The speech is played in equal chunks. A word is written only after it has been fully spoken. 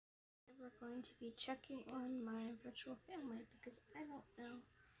we're going to be checking on my virtual family because I don't know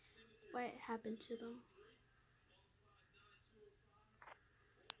what happened to them.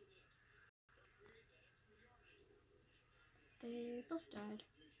 They both died.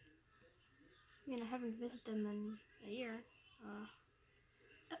 I mean, I haven't visited them in a year.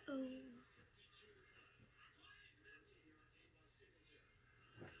 Uh-oh.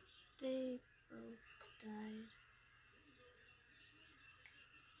 They both died.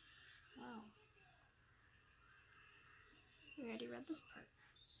 Wow. We already read this part.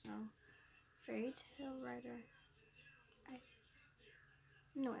 So, fairy tale writer.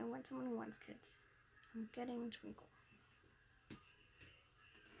 No, I want someone who wants kids. I'm getting Twinkle.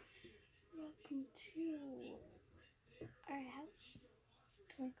 Welcome to our house,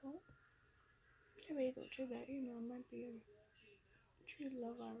 Twinkle. I ready to go check that email. Might be your true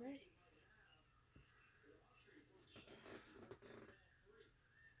love already.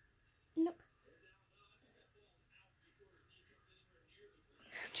 Nope.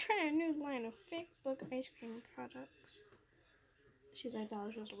 Try a new line of fake book ice cream products. I thought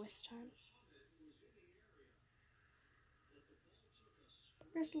it was a waste of time.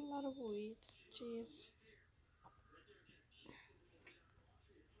 There's a lot of weeds. Jeez.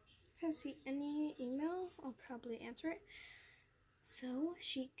 If I see any email, I'll probably answer it. So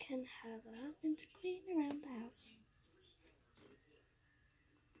she can have a husband to clean around the house.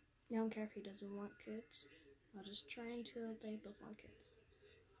 I don't care if he doesn't want kids. I'll just try until they both want kids.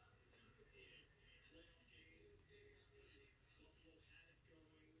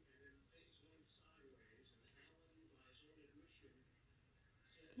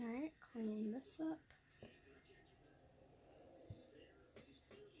 Alright, clean this up.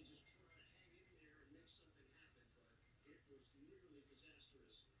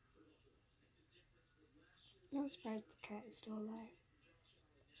 I'm surprised the cat is still alive.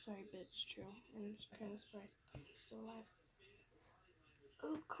 Sorry, but it's true. I'm just kind of surprised he's still alive.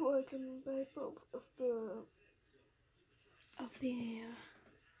 Oh, cool! I can buy both of the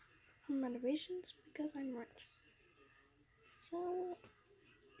home renovations because I'm rich. So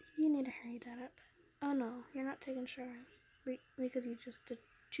you need to hurry that up. Oh no, you're not taking a shower because you just did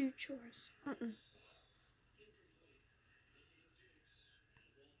 2 chores.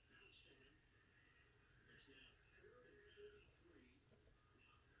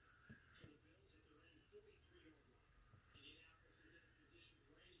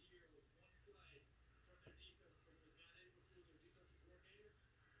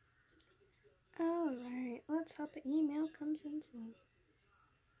 Alright, let's hope the email comes in soon.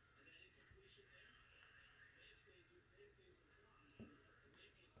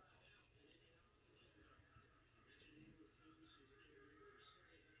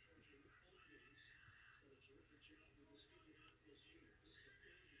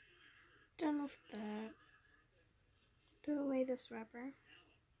 Done with that. Throw away this wrapper.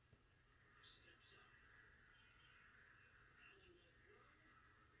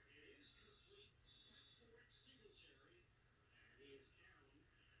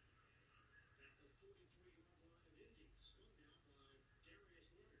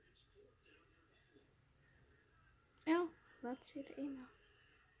 Now, let's see the email.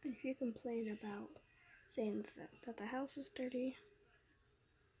 If you complain about saying that the house is dirty,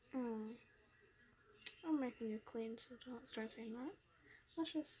 I'm making you clean, so don't start saying that.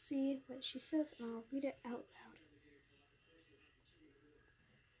 Let's just see what she says, and I'll read it out loud.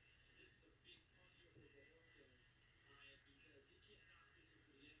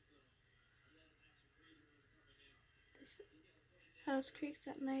 This house creaks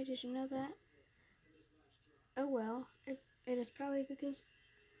at night. Did you know that? Oh well, it is probably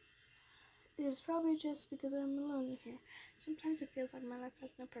just because I'm alone in here. Sometimes it feels like my life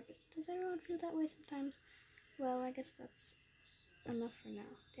has no purpose. Does everyone feel that way sometimes? Well, I guess that's enough for now.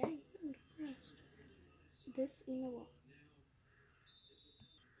 Dang, I'm depressed. This email will.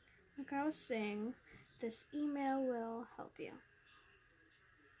 Like I was saying, this email will help you.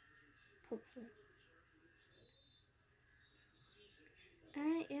 Hopefully.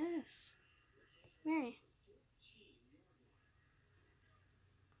 Alright, yes. Mary.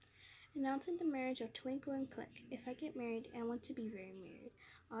 Announcing the marriage of Twinkle and Click. If I get married, I want to be very married.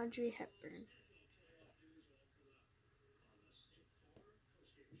 Audrey Hepburn.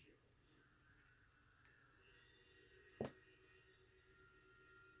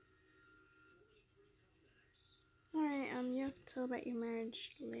 Alright, you have to tell about your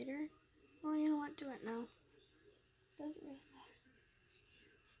marriage later. Well, you know what? Do it now. Doesn't really matter.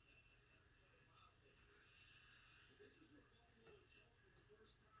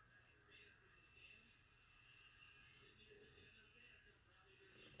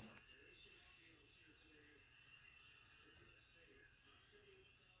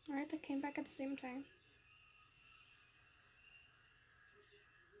 Alright, they came back at the same time.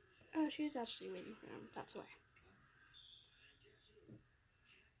 Oh, she was actually waiting for him. That's why.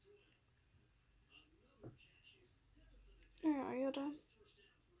 Alright, are you done?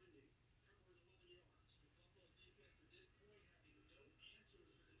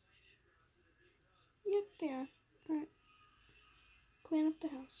 Yep, they are. Alright, clean up the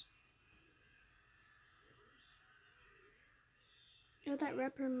house. Oh, that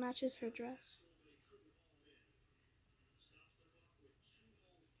wrapper matches her dress.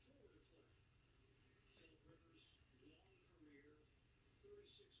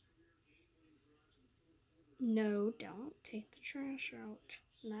 No, don't take the trash out.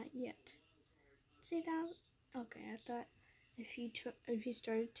 Not yet. See that? Okay, I thought if you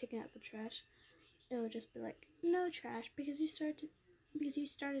started taking out the trash, it would just be like no trash because you started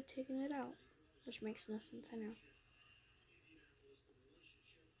taking it out, which makes no sense. I know.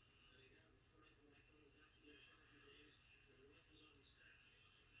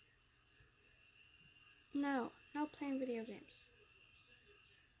 No, no playing video games.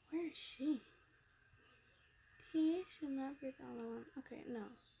 Where is she? He should not be the only one. Okay, no.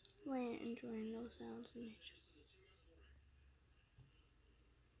 We ain't enjoying no sounds in nature.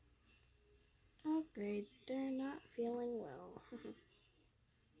 Oh, great. They're not feeling well.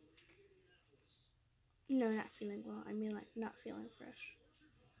 No, not feeling well. I mean, like, not feeling fresh.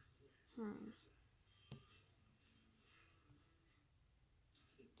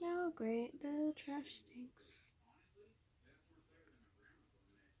 Oh, great. The trash stinks.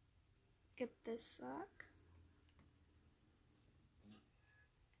 Get this sock.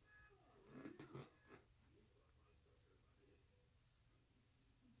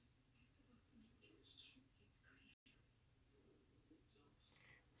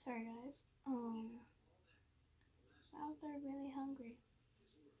 Sorry, guys. Wow, they're really hungry.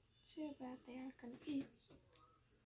 Too bad they aren't gonna eat.